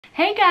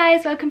Hey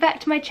guys, welcome back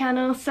to my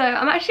channel. So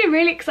I'm actually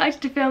really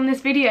excited to film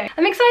this video.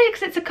 I'm excited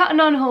because it's a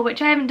Cotton On haul,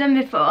 which I haven't done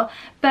before,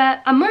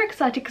 but I'm more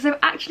excited because I've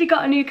actually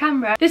got a new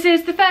camera. This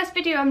is the first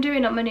video I'm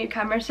doing on my new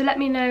camera, so let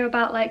me know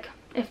about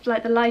if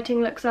the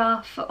lighting looks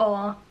off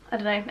or I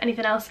don't know,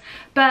 anything else.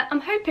 But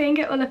I'm hoping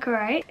it will look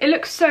alright. It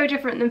looks so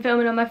different than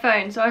filming on my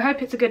phone, so I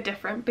hope it's a good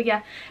different. But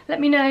yeah, let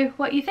me know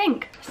what you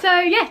think. So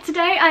yeah,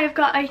 today I have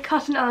got a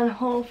Cotton On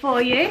haul for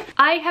you.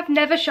 I have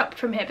never shopped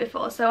from here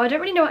before, so I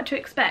don't really know what to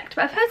expect.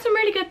 But I've heard some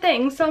really good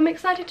things, so I'm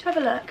excited to have a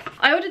look.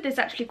 I ordered this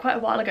actually quite a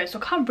while ago, so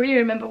I can't really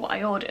remember what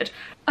I ordered.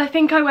 I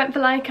think I went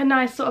for like a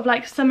nice sort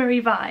of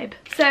summery vibe.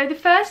 So the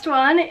first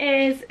one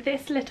is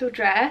this little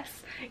dress.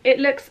 It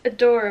looks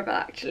adorable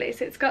actually.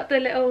 So it's got the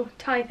little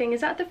tie thing.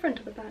 Is that the front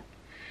or the back?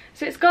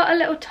 So it's got a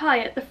little tie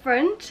at the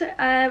front.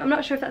 I'm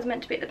not sure if that's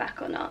meant to be at the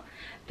back or not,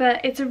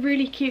 but it's a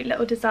really cute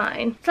little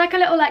design. It's like a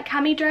little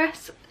cami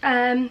dress,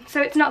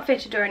 so it's not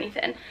fitted or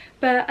anything,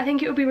 but I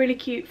think it would be really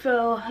cute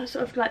for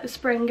sort of the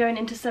spring going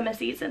into summer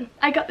season.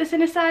 I got this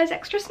in a size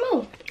extra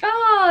small.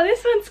 Oh,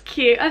 this one's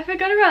cute. I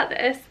forgot about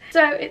this.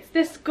 So it's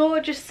this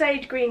gorgeous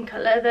sage green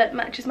colour that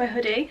matches my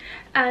hoodie,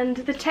 and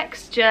the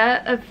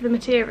texture of the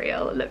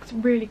material looks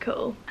really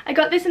cool. I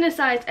got this in a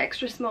size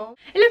extra small.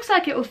 It looks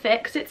like it will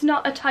fit because it's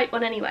not a tight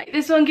one anyway.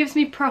 This one gives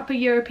me proper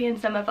European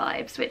summer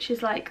vibes, which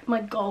is like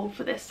my goal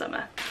for this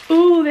summer.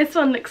 Ooh, this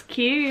one looks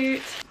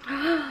cute.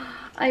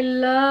 I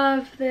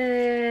love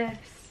this.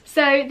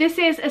 So this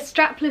is a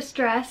strapless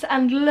dress,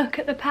 and look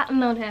at the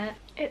pattern on it.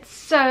 It's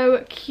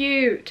so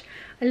cute.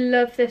 I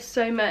love this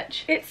so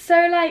much. It's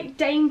so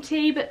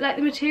dainty, but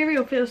the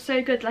material feels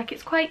so good.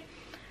 It's quite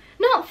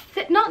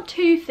not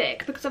too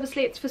thick because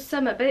obviously it's for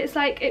summer, but it's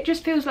it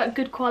just feels like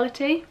good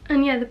quality.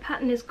 And yeah, the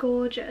pattern is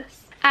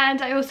gorgeous.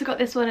 And I also got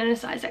this one in a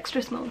size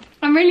extra small.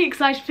 I'm really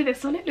excited for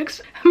this one.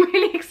 I'm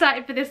really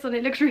excited for this one.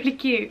 It looks really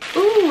cute.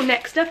 Ooh,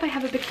 next up I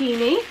have a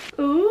bikini.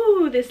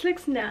 Ooh, this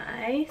looks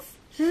nice.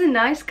 This is a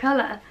nice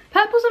colour.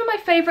 Purple's one of my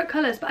favourite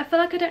colours, but I feel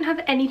like I don't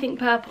have anything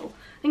purple.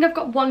 I think I've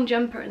got one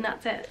jumper and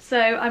that's it. So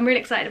I'm really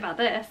excited about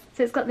this.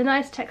 So it's got the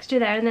nice texture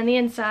there, and then the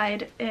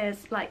inside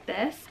is like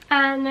this.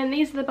 And then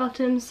these are the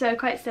bottoms, so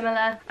quite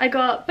similar. I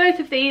got both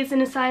of these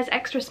in a size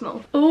extra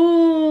small.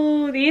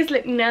 Ooh, these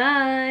look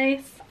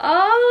nice.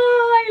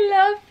 Oh, I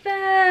love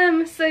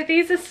them. So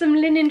these are some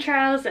linen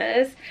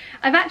trousers.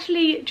 I've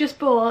actually just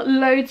bought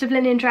loads of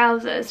linen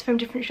trousers from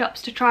different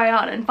shops to try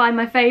on and find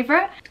my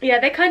favourite. Yeah,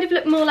 they kind of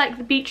look more like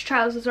the beach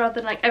trousers rather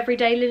than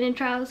everyday linen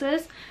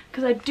trousers,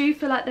 because I do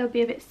feel like they'll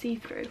be a bit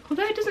see-through.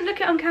 Although it doesn't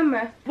look it on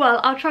camera. Well,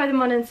 I'll try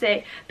them on and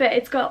see. But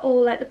it's got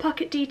all the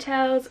pocket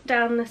details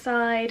down the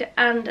side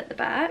and at the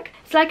back.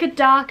 It's like a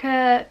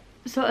darker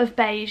sort of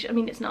beige. I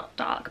mean, it's not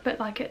dark, but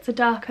it's a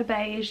darker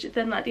beige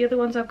than the other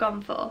ones I've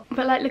gone for.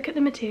 But look at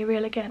the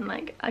material again.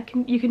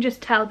 You can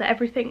just tell that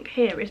everything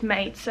here is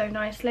made so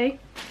nicely.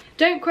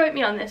 Don't quote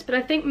me on this, but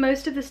I think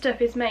most of the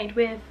stuff is made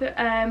with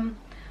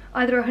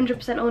either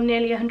 100% or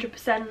nearly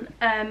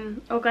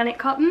 100% organic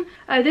cotton.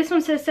 This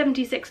one says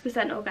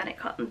 76% organic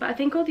cotton, but I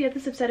think all the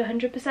others have said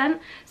 100%.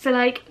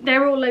 So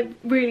they're all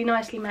really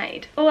nicely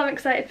made. Oh, I'm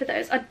excited for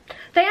those.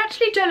 They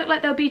actually don't look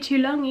like they'll be too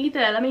long either.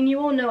 I mean, you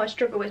all know I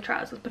struggle with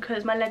trousers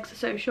because my legs are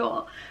so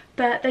short,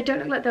 but they don't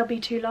look like they'll be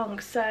too long,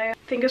 so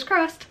fingers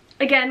crossed.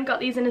 Again, got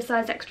these in a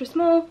size extra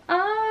small.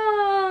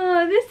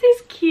 Oh, this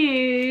is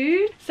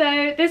cute.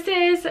 So this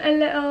is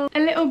a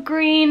little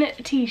green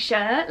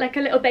t-shirt, a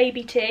little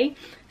baby tee.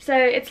 So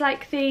it's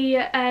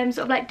the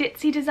sort of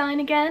ditzy design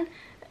again.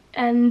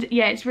 And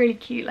yeah, it's really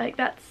cute.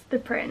 That's the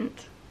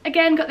print.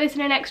 Again, got this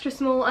in an extra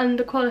small, and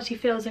the quality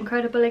feels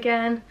incredible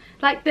again.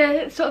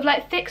 The sort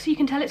of thick, so you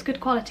can tell it's good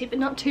quality, but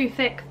not too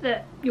thick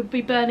that you'll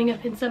be burning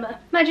up in summer.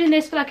 Imagine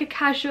this for a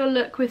casual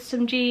look with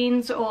some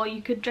jeans, or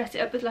you could dress it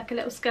up with a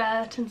little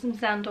skirt and some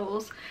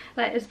sandals.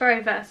 It's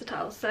very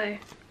versatile, so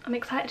I'm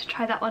excited to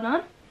try that one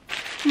on.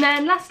 And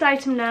then last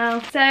item now.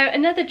 So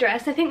another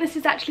dress. I think this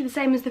is actually the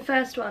same as the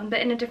first one,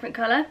 but in a different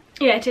colour.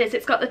 Yeah, it is.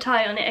 It's got the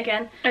tie on it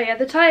again. Oh yeah,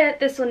 the tie at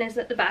this one is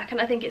at the back,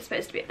 and I think it's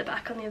supposed to be at the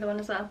back on the other one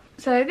as well.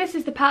 So this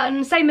is the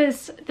pattern, same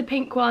as the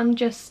pink one,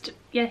 just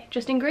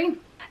in green.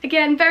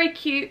 Again, very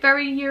cute,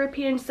 very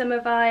European summer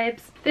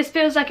vibes. This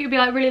feels like it would be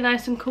really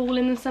nice and cool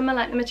in the summer,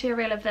 the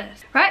material of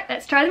this. Right,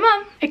 let's try them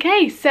on.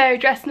 Okay, so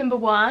dress number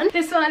one.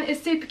 This one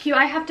is super cute.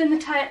 I have done the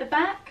tie at the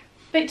back.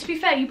 But to be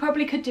fair, you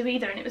probably could do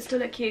either and it would still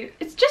look cute.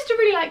 It's just a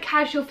really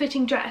casual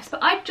fitting dress,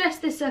 but I'd dress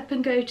this up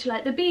and go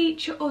to the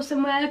beach or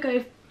somewhere,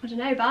 go, I don't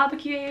know,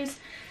 barbecues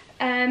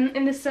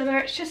in the summer.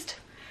 It's just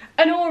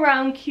an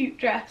all-round cute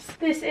dress.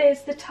 This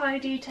is the tie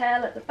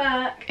detail at the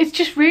back. It's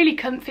just really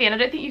comfy, and I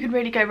don't think you could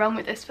really go wrong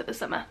with this for the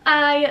summer.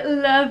 I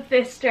love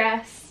this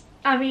dress.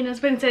 I mean, I was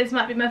going to say this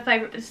might be my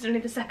favourite, but this is only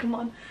the second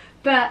one.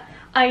 But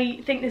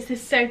I think this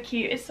is so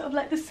cute. It's sort of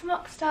like the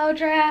smock style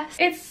dress.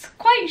 It's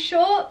quite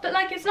short, but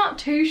like it's not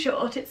too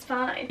short, it's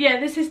fine. Yeah,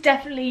 this is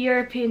definitely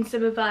European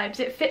summer vibes.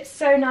 It fits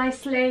so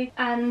nicely,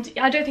 and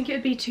I don't think it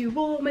would be too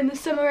warm in the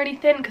summer or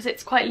anything because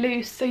it's quite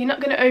loose, so you're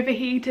not going to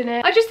overheat in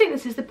it. I just think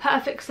this is the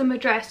perfect summer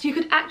dress. You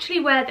could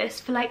actually wear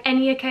this for like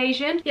any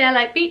occasion. Yeah,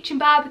 like beach and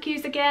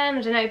barbecues again,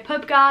 I don't know,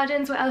 pub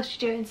gardens, what else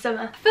do you do in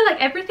summer? I feel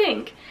like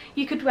everything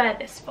you could wear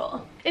this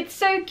for. It's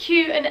so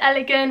cute and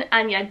elegant,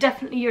 and yeah,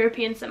 definitely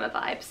European summer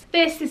vibes.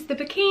 This is the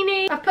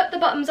bikini. I've put the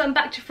bottoms on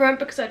back to front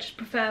because I just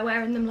prefer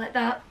wearing them like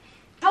that.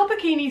 The whole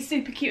bikini is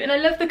super cute, and I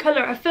love the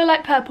colour. I feel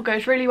like purple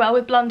goes really well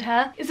with blonde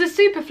hair. It's a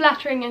super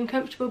flattering and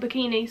comfortable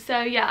bikini,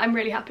 so yeah, I'm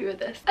really happy with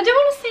this. I don't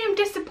want to say I'm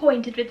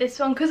disappointed with this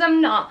one because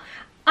I'm not.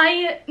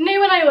 I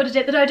knew when I ordered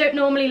it that I don't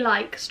normally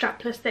like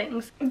strapless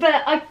things,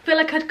 but I feel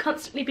like I'd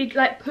constantly be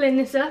like pulling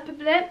this up a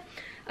bit.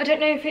 I don't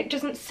know if it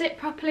doesn't sit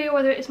properly or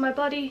whether it's my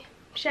body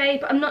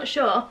shape, I'm not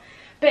sure.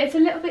 But it's a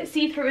little bit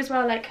see-through as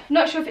well, like, I'm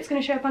not sure if it's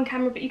going to show up on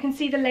camera, but you can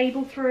see the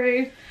label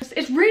through.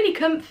 It's really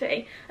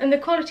comfy, and the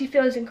quality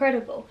feels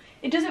incredible.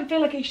 It doesn't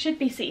feel like it should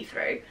be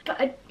see-through,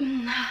 but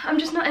I'm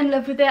just not in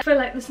love with it. I feel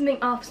like there's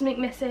something off,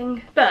 something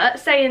missing. But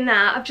saying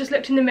that, I've just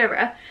looked in the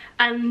mirror,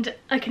 and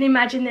I can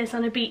imagine this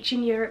on a beach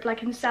in Europe,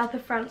 like in the south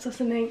of France or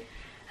something.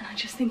 And I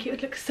just think it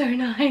would look so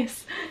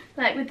nice,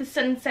 like with the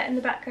sunset in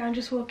the background,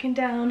 just walking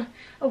down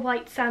a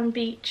white sand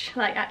beach.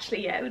 Like,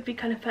 actually, yeah, it would be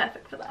kind of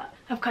perfect for that.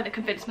 I've kind of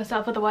convinced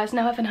myself otherwise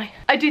now, haven't I?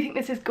 I do think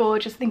this is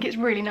gorgeous. I think it's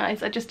really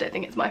nice. I just don't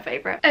think it's my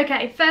favourite.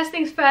 Okay, first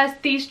things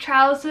first, these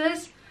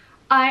trousers,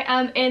 I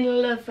am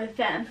in love with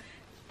them.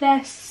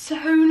 They're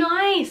so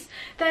nice.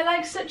 They're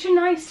like such a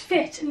nice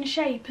fit and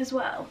shape as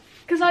well.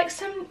 Because like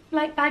some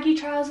like baggy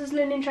trousers,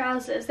 linen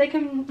trousers, they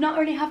can not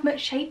really have much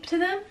shape to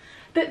them.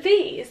 But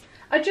these,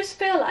 I just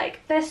feel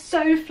like they're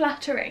so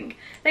flattering.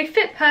 They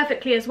fit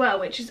perfectly as well,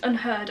 which is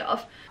unheard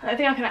of. I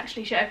think I can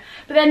actually show.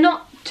 But they're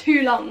not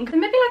too long. They're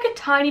maybe like a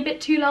tiny bit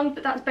too long,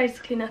 but that's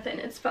basically nothing.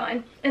 It's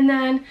fine. And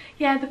then,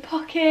 yeah, the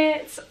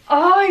pockets.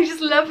 Oh, I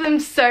just love them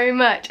so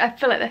much. I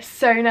feel like they're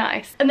so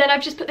nice. And then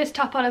I've just put this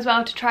top on as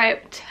well to try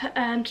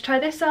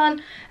this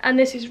on. And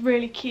this is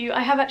really cute.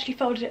 I have actually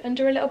folded it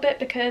under a little bit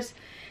because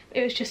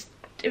it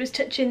was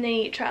touching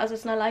the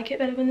trousers, and I like it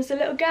better when there's a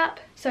little gap.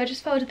 So I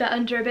just folded that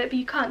under a bit, but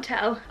you can't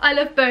tell. I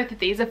love both of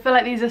these. I feel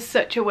like these are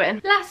such a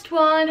win. Last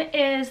one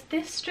is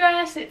this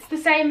dress. It's the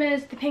same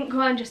as the pink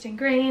one, just in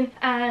green.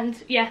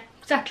 And yeah,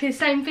 exactly the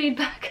same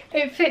feedback.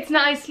 It fits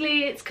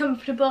nicely, it's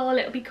comfortable,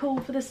 it'll be cool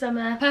for the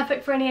summer.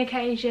 Perfect for any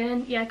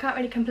occasion. Yeah, can't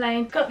really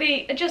complain. Got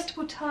the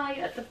adjustable tie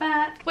at the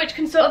back, which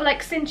can sort of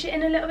like cinch it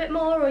in a little bit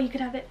more, or you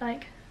could have it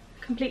like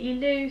completely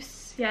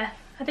loose. Yeah,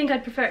 I think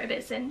I'd prefer it a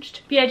bit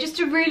cinched. But yeah, just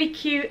a really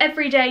cute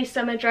everyday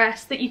summer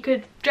dress that you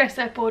could dress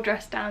up or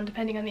dress down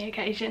depending on the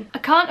occasion. I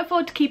can't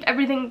afford to keep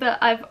everything that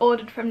I've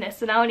ordered from this,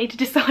 so now I need to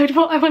decide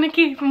what I want to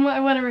keep and what I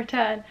want to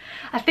return.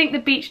 I think the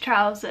beach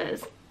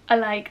trousers are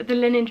like, the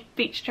linen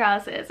beach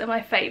trousers are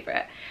my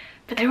favourite,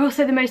 but they're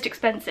also the most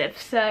expensive,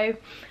 so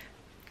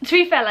to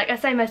be fair, like I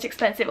say most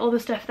expensive, all the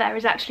stuff there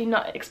is actually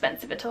not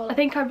expensive at all. I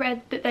think I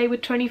read that they were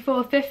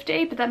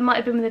 $24.50, but that might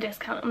have been with a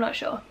discount, I'm not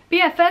sure. But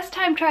yeah, first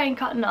time trying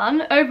cotton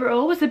on,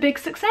 overall was a big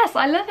success.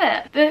 I love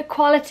it. The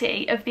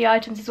quality of the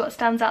items is what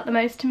stands out the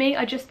most to me.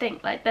 I just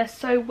think like they're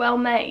so well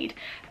made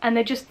and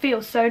they just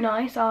feel so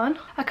nice on.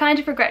 I kind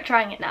of regret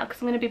trying it now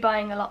because I'm going to be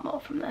buying a lot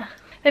more from there.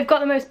 They've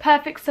got the most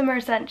perfect summer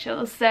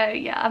essentials, so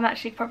yeah, I'm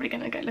actually probably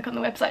going to go look on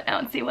the website now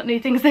and see what new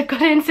things they've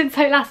got in since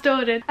I last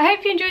ordered. I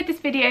hope you enjoyed this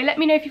video. Let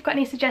me know if you've got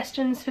any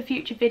suggestions for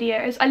future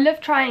videos. I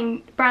love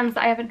trying brands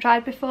that I haven't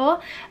tried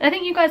before, and I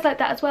think you guys like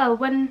that as well.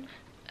 When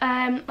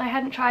I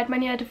hadn't tried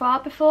Manière de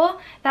Voir before,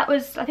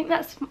 I think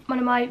that's one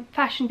of my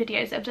fashion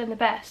videos that I've done the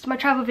best. My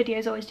travel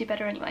videos always do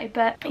better anyway,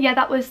 but yeah,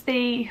 that was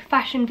the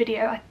fashion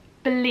video I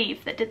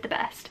believe that did the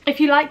best.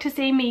 If you like to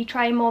see me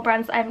try more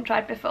brands that I haven't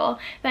tried before,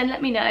 then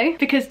let me know,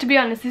 because to be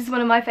honest, this is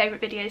one of my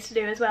favourite videos to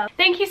do as well.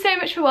 Thank you so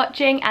much for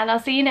watching, and I'll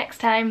see you next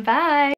time. Bye!